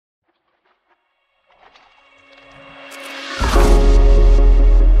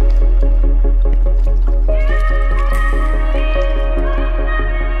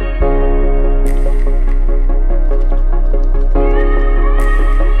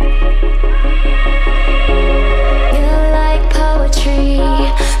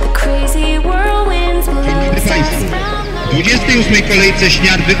28. kolejce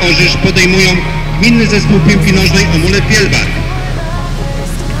Śniardwy Orzysz podejmują gminny zespół piłki nożnej Omulew Wielbark.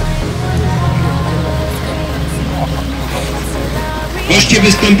 Goście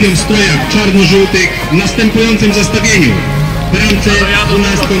wystąpią w strojach czarno-żółtych w następującym zestawieniu. W bramce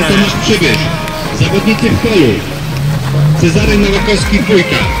 12 Tomasz Przybysz. Zawodnicy w polu: Cezary Nowakowski 2,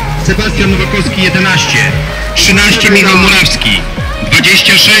 Sebastian Nowakowski 11, 13 Michał Murawski,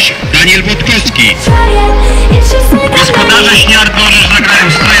 26 Daniel Wodkowski. Gospodarze Śniardwy Orzysz zagrają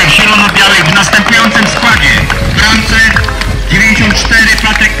w strojach zielono-białych w następującym składzie. W bramce 94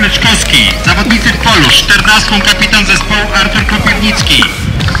 Patek Kleczkowski. Zawodnicy w polu: z 14 kapitan zespołu Artur Kopiewnicki,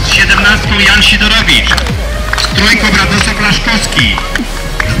 z 17 Jan Sidorowicz, z trójką Radosław Laszkowski,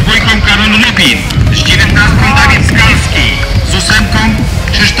 z dwójką Karol Lubin, z 19 Dawid Skalski, z 8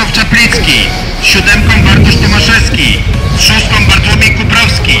 Krzysztof Czaplicki, z 7 Bartosz Tomaszewski, z 6 Bartłomiej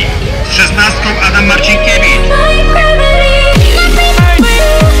Kuprowski, z 16 Adam Marcinkiewicz.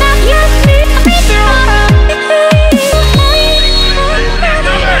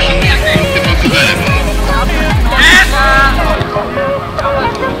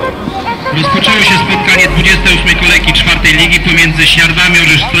 Rozpoczęło się spotkanie 28. kolejki 4. ligi pomiędzy Śniardwami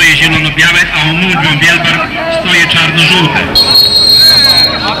Orzysz stroje zielono-białe, a Omułewem Wielbark stroje czarno-żółte.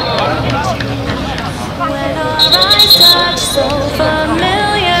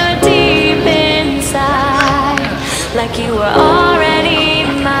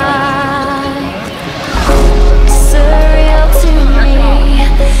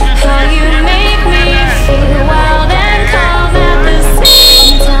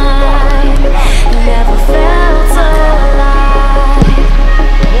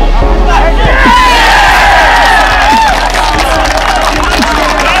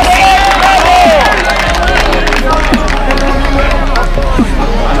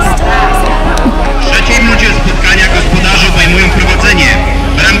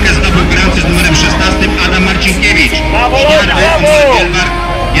 Bramkę zdobył grający z numerem 16 Adam Marcinkiewicz. Śniardwy Omulew Wielbark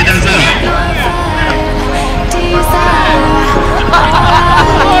 1-0.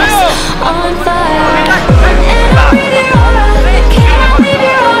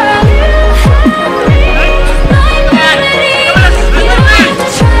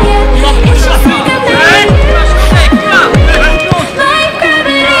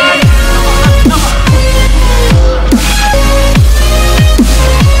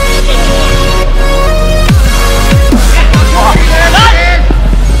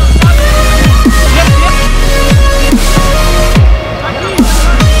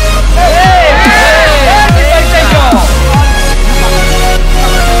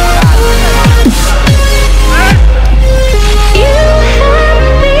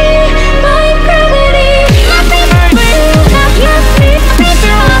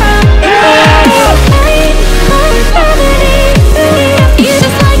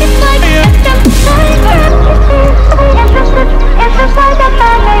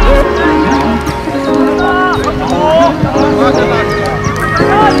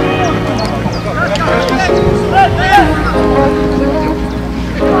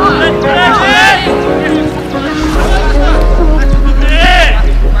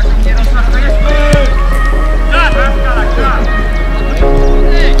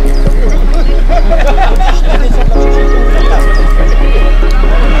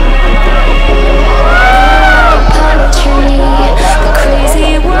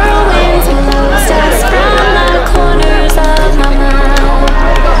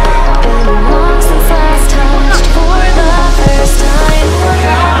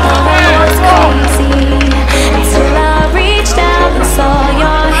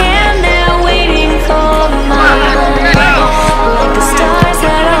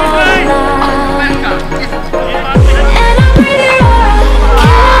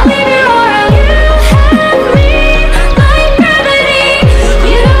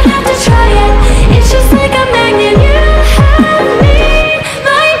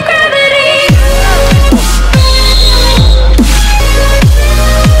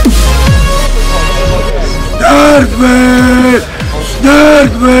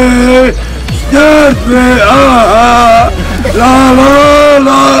 Śniardwy, aha, la la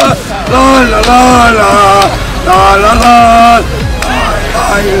la, la la la la, la la la,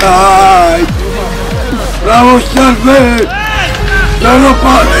 laj, laj. Brawo Śniardwy, 0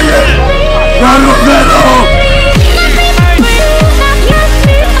 pany jest, 0-0.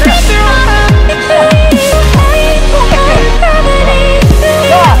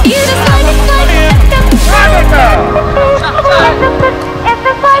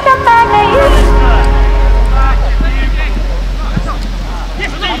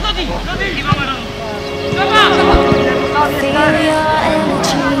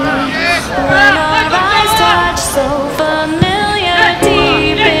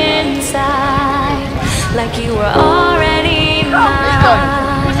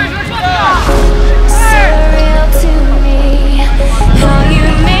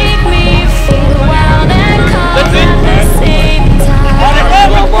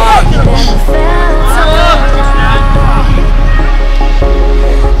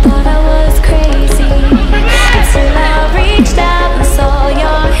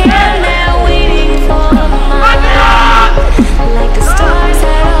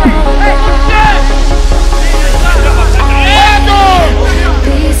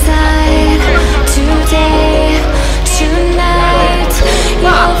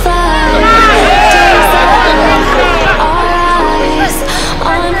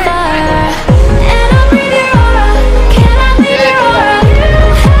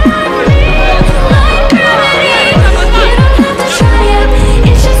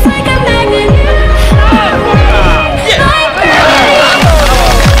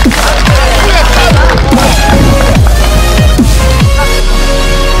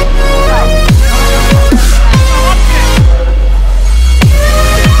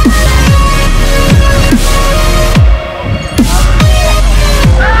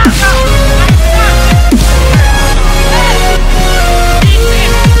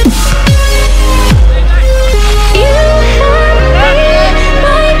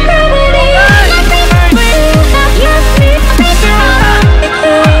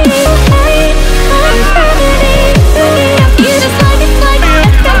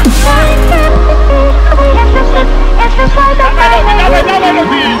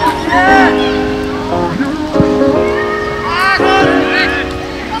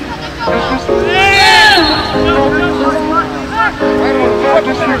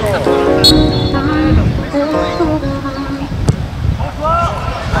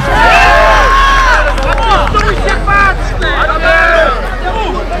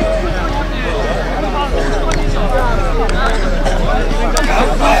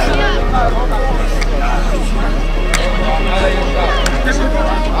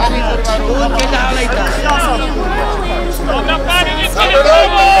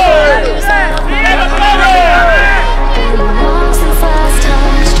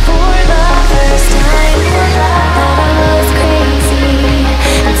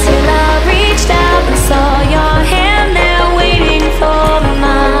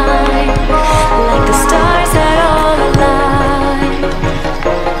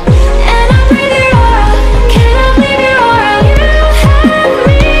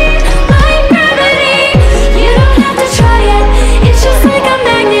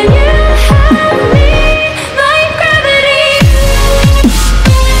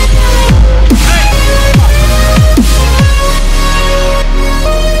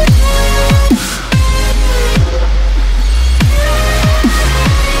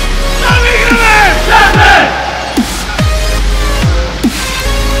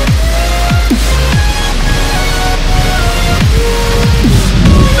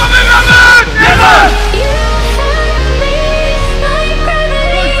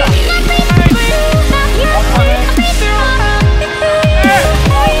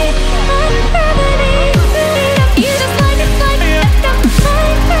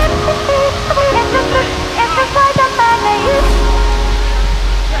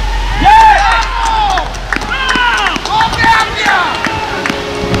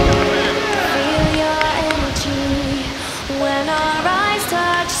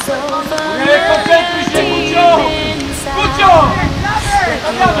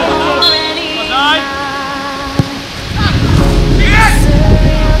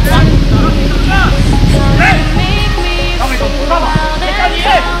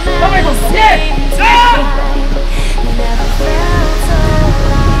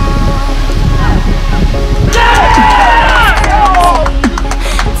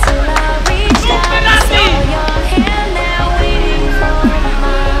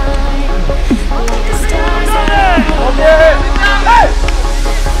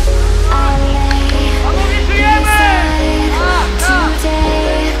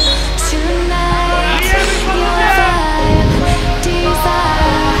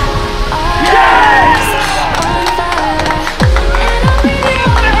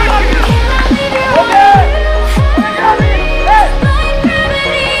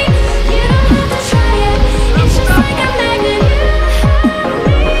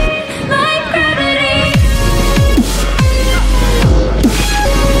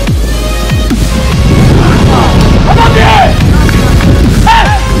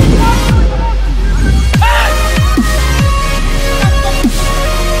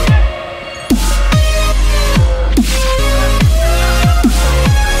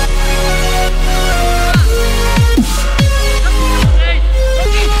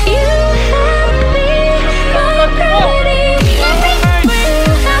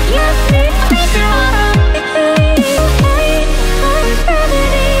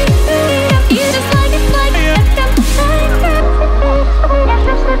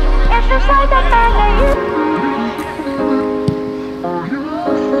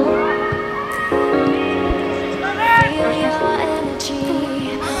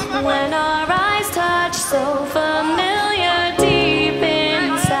 When our eyes touch, so familiar deep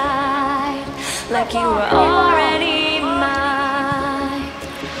inside, like you were already mine.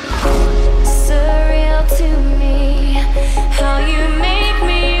 Surreal to me, how you make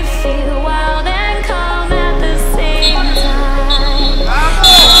me feel wild and calm at the same time.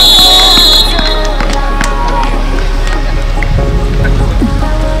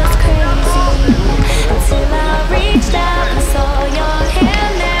 I was crazy until I reached out and saw your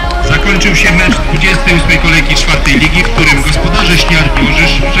hand there. Zakończył się mecz 28. kolejki 4. ligi, w którym gospodarze Śniardwy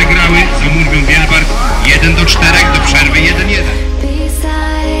Orzysz przegrały z Omulewem Wielbark 1-4 do przerwy 1-1.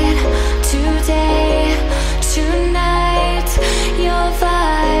 Beside today, tonight, your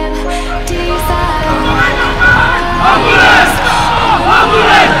vibe, desire.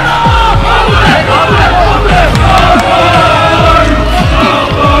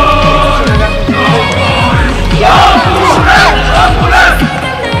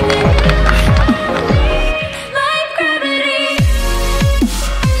 Like gravity.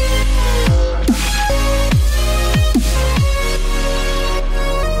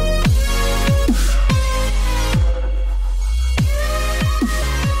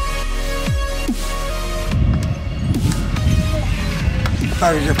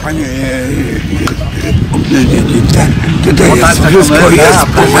 Także panie, tutaj jest wszystko, jest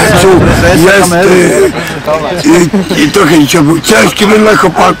po meczu, jest i trochę dzisiaj był ciężki dla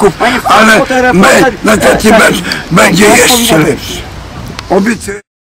chłopaków, ale na ten mecz będzie jeszcze lepszy. Obiecuję.